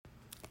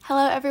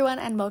Hello everyone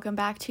and welcome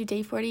back to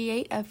day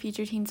 48 of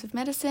Future Teens of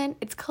Medicine.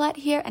 It's Colette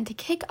here, and to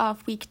kick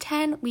off week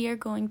 10, we are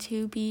going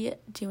to be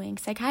doing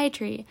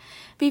psychiatry.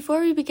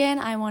 Before we begin,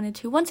 I wanted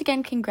to once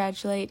again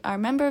congratulate our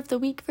member of the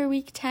week for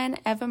week 10,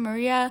 Eva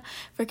Maria,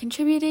 for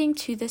contributing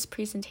to this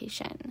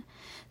presentation.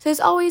 So as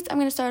always, I'm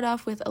going to start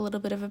off with a little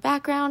bit of a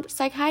background.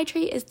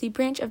 Psychiatry is the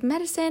branch of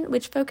medicine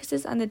which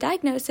focuses on the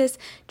diagnosis,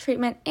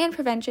 treatment, and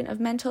prevention of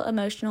mental,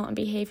 emotional, and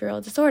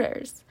behavioral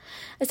disorders.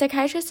 A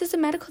psychiatrist is a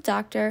medical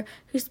doctor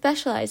who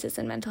specializes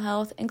in mental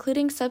health,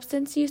 including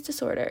substance use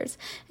disorders,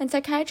 and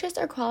psychiatrists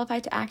are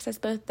qualified to access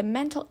both the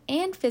mental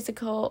and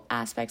physical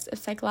aspects of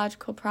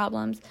psychological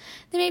problems.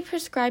 They may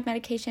prescribe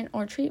medication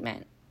or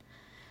treatment.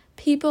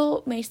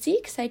 People may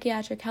seek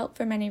psychiatric help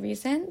for many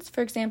reasons,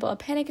 for example, a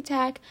panic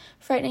attack,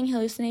 frightening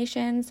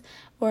hallucinations,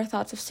 or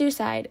thoughts of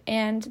suicide,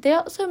 and they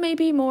also may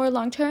be more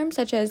long-term,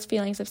 such as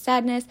feelings of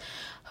sadness,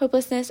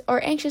 hopelessness,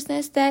 or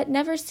anxiousness that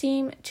never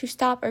seem to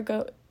stop or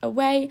go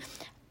away,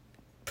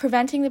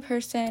 preventing the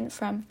person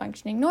from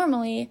functioning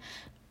normally,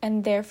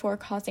 and therefore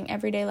causing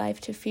everyday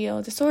life to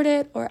feel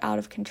disordered or out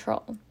of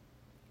control.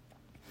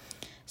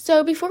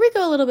 So before we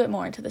go a little bit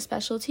more into the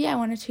specialty, I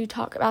wanted to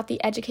talk about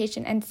the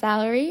education and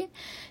salary.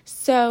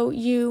 So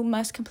you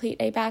must complete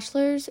a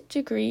bachelor's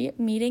degree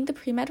meeting the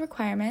pre-med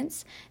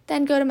requirements,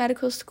 then go to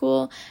medical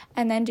school,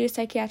 and then do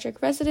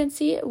psychiatric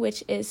residency,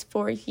 which is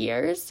 4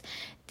 years.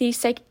 The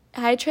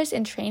psychiatrist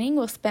in training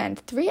will spend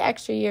 3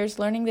 extra years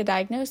learning the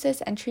diagnosis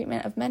and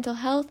treatment of mental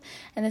health,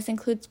 and this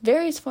includes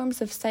various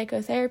forms of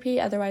psychotherapy,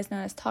 otherwise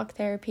known as talk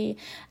therapy,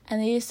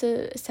 and the use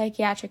of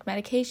psychiatric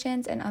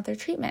medications and other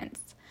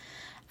treatments.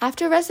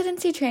 After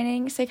residency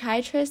training,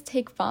 psychiatrists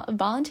take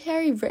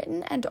voluntary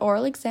written and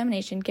oral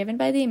examination given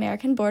by the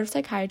American Board of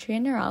Psychiatry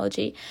and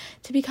Neurology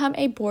to become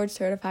a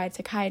board-certified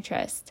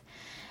psychiatrist.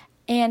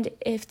 And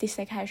if the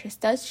psychiatrist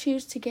does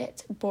choose to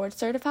get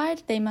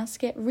board-certified, they must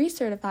get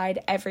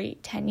recertified every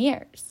 10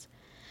 years.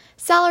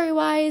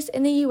 Salary-wise,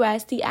 in the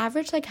U.S., the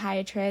average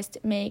psychiatrist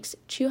makes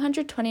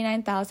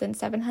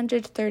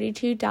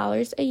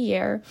 $229,732 a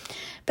year,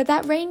 but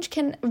that range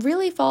can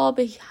really fall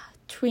between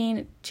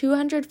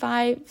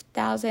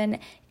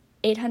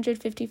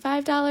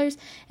 $205,855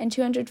 and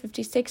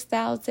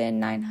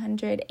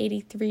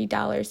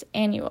 $256,983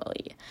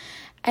 annually.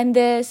 And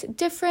this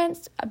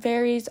difference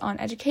varies on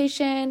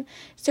education,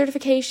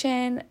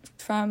 certification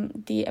from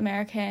the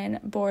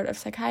American Board of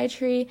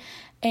Psychiatry,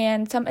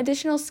 and some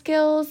additional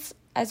skills,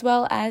 as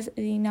well as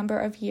the number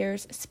of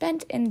years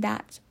spent in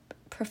that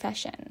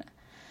profession.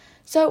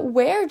 So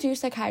where do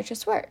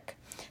psychiatrists work?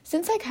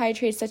 Since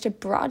psychiatry is such a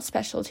broad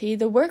specialty,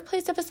 the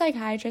workplace of a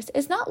psychiatrist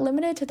is not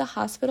limited to the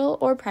hospital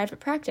or private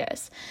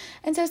practice.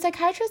 And so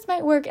psychiatrists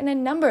might work in a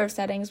number of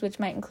settings, which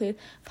might include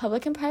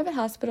public and private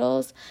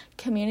hospitals,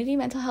 community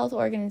mental health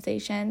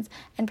organizations,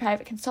 and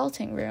private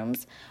consulting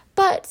rooms.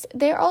 But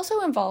they are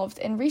also involved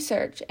in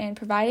research and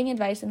providing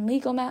advice in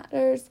legal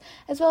matters,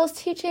 as well as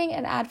teaching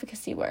and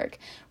advocacy work,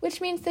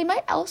 which means they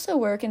might also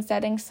work in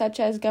settings such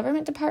as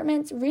government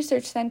departments,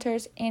 research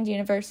centers, and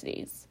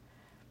universities.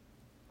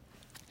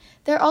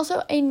 There are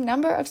also a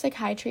number of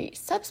psychiatry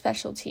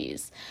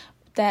subspecialties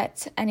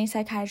that any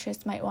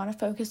psychiatrist might want to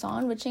focus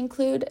on, which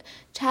include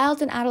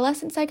child and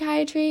adolescent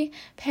psychiatry,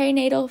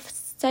 perinatal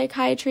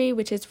psychiatry,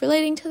 which is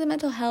relating to the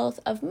mental health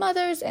of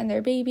mothers and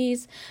their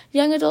babies,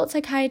 young adult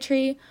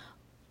psychiatry,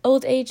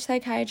 old age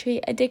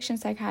psychiatry, addiction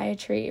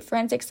psychiatry,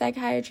 forensic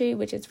psychiatry,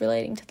 which is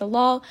relating to the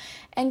law,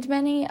 and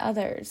many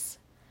others.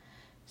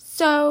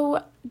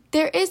 So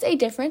there is a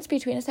difference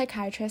between a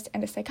psychiatrist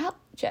and a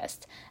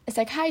psychologist. A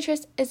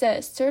psychiatrist is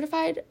a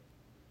certified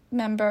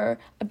member,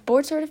 a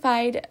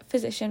board-certified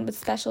physician with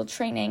special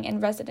training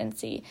in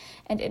residency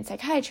and in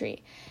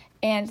psychiatry.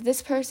 And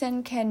this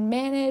person can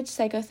manage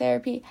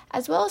psychotherapy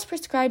as well as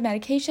prescribe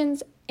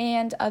medications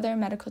and other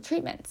medical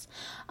treatments.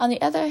 On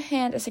the other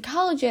hand, a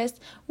psychologist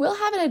will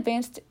have an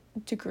advanced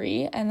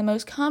degree, and the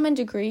most common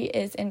degree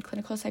is in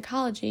clinical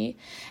psychology,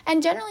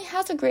 and generally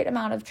has a great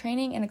amount of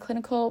training in a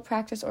clinical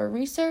practice or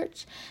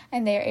research,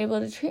 and they are able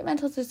to treat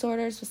mental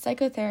disorders with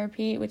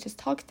psychotherapy, which is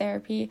talk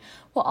therapy,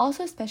 while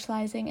also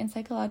specializing in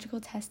psychological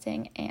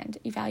testing and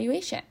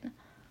evaluation.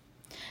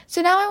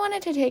 So now I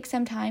wanted to take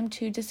some time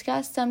to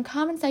discuss some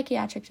common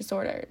psychiatric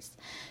disorders.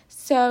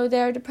 So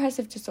there are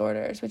depressive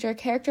disorders, which are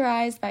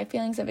characterized by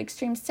feelings of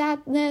extreme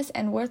sadness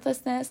and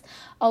worthlessness,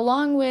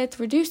 along with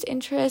reduced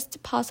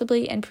interest,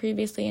 possibly in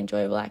previously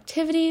enjoyable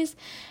activities.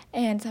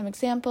 And some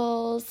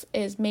examples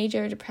is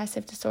major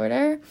depressive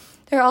disorder.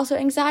 There are also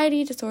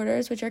anxiety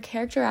disorders, which are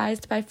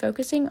characterized by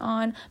focusing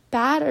on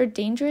bad or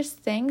dangerous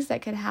things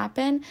that could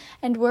happen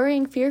and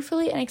worrying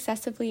fearfully and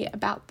excessively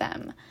about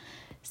them.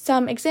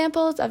 Some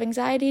examples of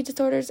anxiety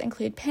disorders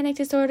include panic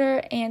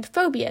disorder and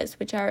phobias,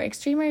 which are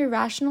extremely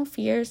irrational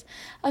fears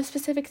of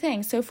specific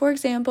things. So, for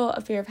example,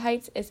 a fear of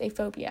heights is a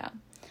phobia.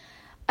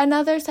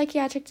 Another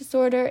psychiatric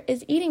disorder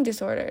is eating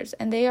disorders,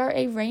 and they are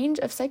a range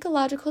of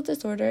psychological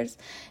disorders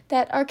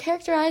that are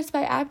characterized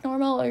by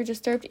abnormal or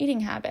disturbed eating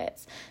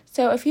habits.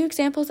 So a few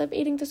examples of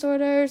eating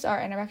disorders are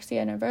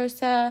anorexia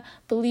nervosa,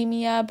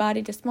 bulimia,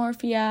 body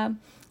dysmorphia,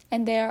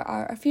 and there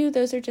are a few.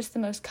 Those are just the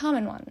most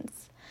common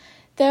ones.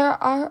 There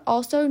are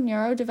also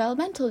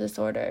neurodevelopmental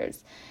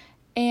disorders,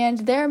 and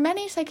there are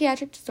many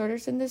psychiatric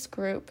disorders in this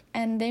group,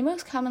 and they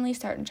most commonly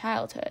start in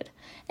childhood.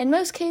 In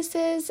most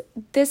cases,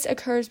 this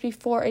occurs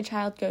before a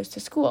child goes to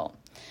school.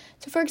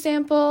 So, for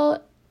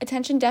example,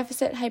 attention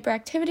deficit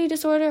hyperactivity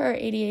disorder, or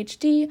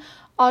ADHD,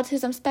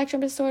 autism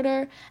spectrum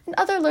disorder, and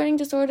other learning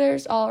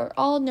disorders are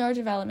all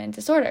neurodevelopment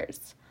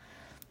disorders.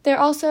 There are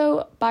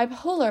also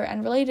bipolar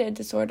and related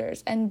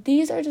disorders, and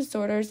these are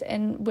disorders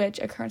in which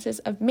occurrences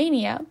of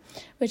mania,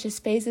 which is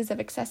phases of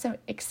excessive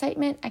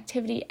excitement,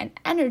 activity, and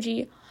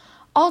energy,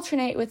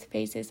 alternate with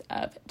phases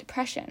of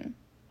depression.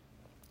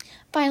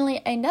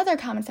 Finally, another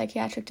common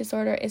psychiatric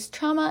disorder is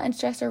trauma and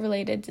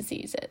stressor-related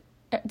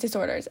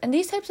disorders, and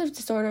these types of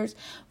disorders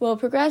will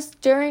progress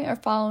during or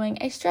following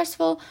a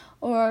stressful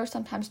or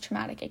sometimes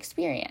traumatic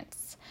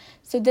experience.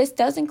 So this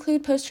does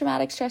include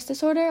post-traumatic stress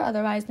disorder,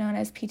 otherwise known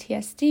as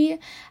PTSD,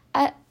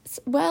 as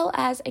well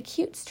as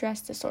acute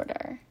stress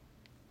disorder.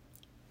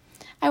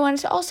 I wanted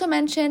to also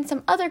mention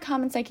some other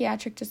common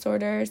psychiatric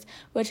disorders,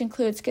 which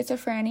include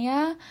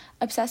schizophrenia,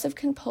 obsessive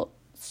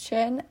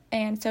compulsion,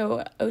 and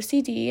so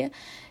OCD,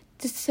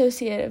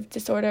 dissociative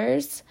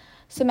disorders,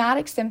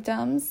 somatic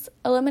symptoms,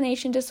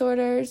 elimination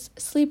disorders,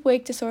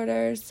 sleep-wake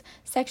disorders,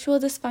 sexual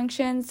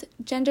dysfunctions,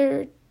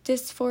 gender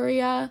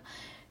dysphoria,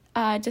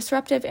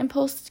 disruptive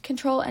impulse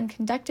control and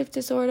conductive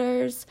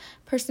disorders,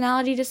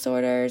 personality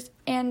disorders,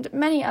 and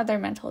many other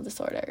mental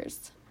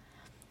disorders.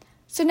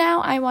 So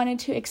now I wanted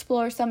to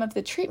explore some of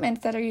the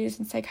treatments that are used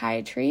in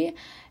psychiatry,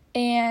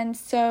 and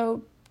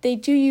so they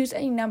do use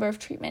a number of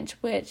treatments,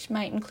 which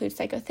might include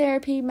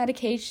psychotherapy,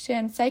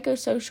 medication,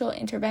 psychosocial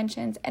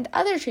interventions, and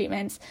other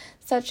treatments,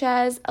 such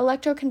as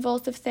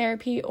electroconvulsive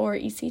therapy or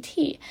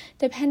ECT,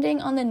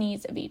 depending on the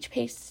needs of each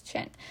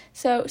patient.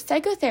 So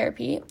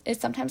psychotherapy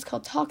is sometimes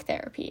called talk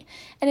therapy,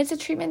 and it's a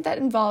treatment that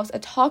involves a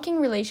talking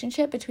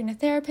relationship between a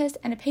therapist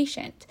and a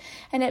patient,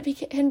 and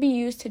it can be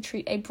used to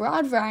treat a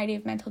broad variety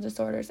of mental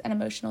disorders and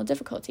emotional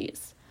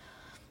difficulties.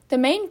 The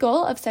main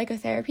goal of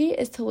psychotherapy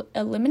is to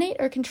eliminate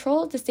or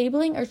control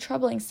disabling or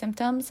troubling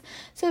symptoms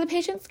so the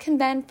patients can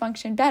then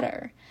function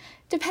better.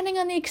 Depending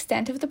on the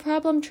extent of the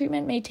problem,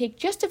 treatment may take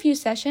just a few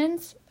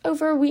sessions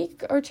over a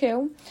week or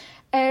two,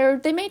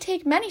 or they may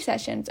take many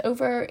sessions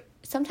over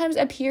sometimes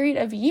a period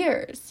of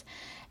years.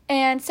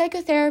 And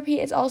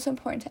psychotherapy, is also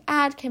important to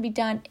add, can be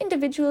done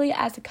individually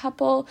as a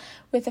couple,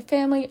 with a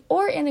family,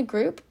 or in a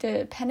group,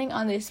 depending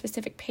on the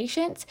specific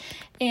patient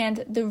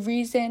and the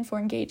reason for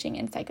engaging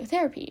in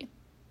psychotherapy.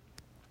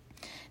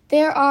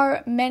 There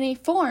are many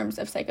forms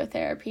of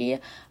psychotherapy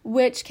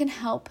which can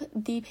help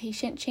the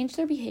patient change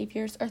their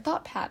behaviors or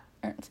thought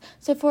patterns.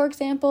 So, for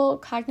example,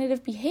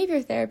 cognitive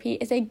behavior therapy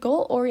is a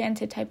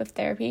goal-oriented type of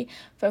therapy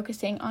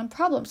focusing on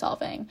problem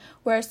solving,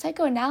 whereas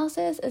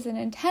psychoanalysis is an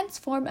intense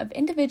form of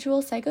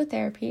individual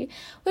psychotherapy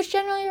which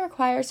generally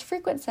requires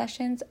frequent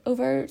sessions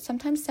over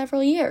sometimes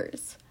several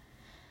years.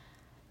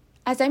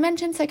 As I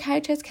mentioned,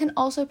 psychiatrists can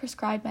also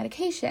prescribe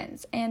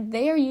medications, and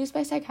they are used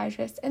by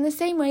psychiatrists in the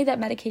same way that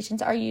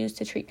medications are used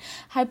to treat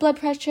high blood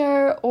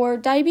pressure or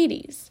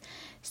diabetes.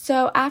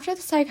 So after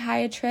the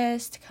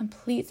psychiatrist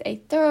completes a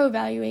thorough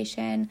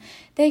evaluation,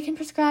 they can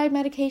prescribe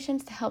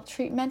medications to help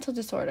treat mental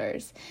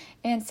disorders,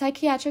 and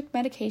psychiatric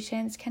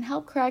medications can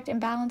help correct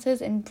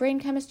imbalances in brain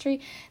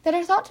chemistry that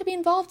are thought to be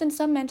involved in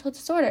some mental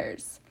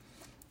disorders.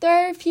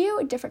 There are a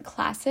few different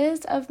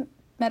classes of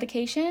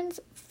medications.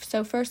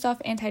 So first off,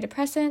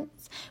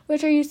 antidepressants,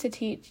 which are used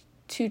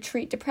to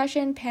treat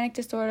depression, panic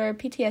disorder,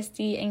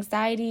 PTSD,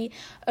 anxiety,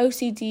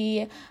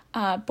 OCD,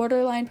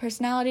 borderline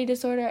personality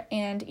disorder,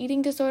 and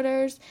eating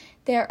disorders.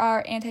 There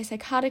are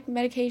antipsychotic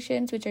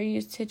medications, which are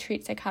used to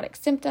treat psychotic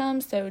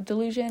symptoms, so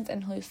delusions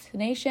and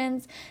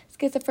hallucinations,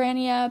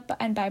 schizophrenia,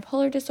 and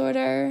bipolar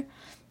disorder.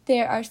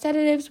 There are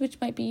sedatives, which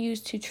might be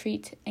used to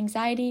treat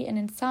anxiety and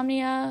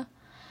insomnia.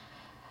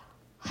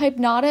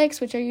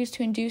 Hypnotics, which are used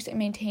to induce and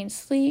maintain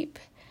sleep,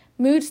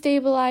 mood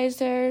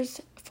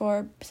stabilizers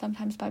for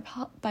sometimes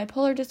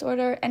bipolar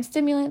disorder, and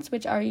stimulants,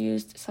 which are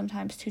used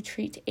sometimes to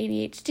treat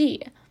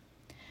ADHD.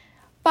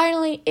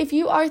 Finally, if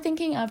you are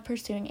thinking of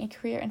pursuing a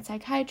career in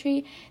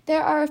psychiatry,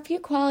 there are a few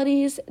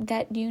qualities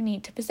that you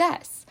need to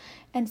possess.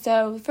 And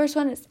so the first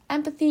one is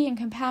empathy and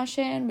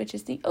compassion, which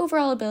is the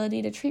overall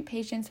ability to treat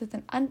patients with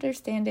an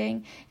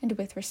understanding and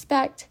with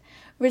respect.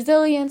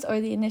 Resilience, or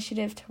the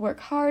initiative to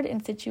work hard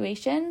in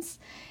situations.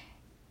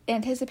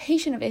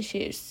 Anticipation of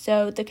issues,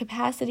 so the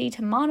capacity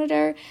to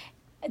monitor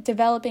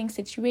developing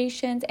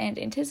situations and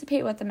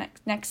anticipate what the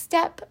next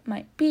step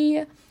might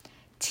be.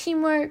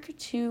 Teamwork,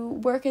 to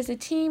work as a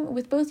team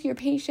with both your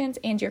patients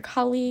and your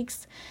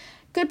colleagues.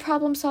 good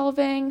problem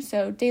solving,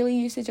 so daily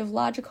usage of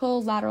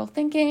logical, lateral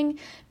thinking,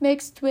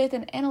 mixed with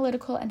an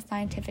analytical and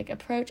scientific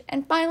approach.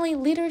 And finally,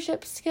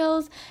 leadership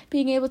skills,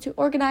 being able to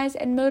organize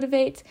and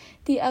motivate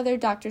the other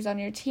doctors on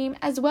your team,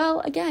 as well,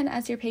 again,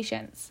 as your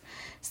patients.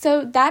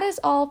 So that is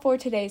all for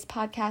today's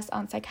podcast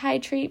on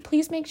psychiatry.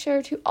 Please make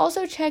sure to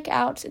also check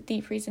out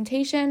the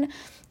presentation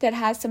that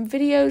has some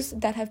videos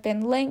that have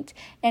been linked.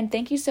 And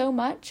thank you so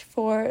much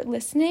for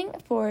listening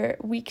for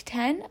week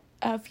 10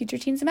 of Future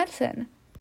Teens of Medicine.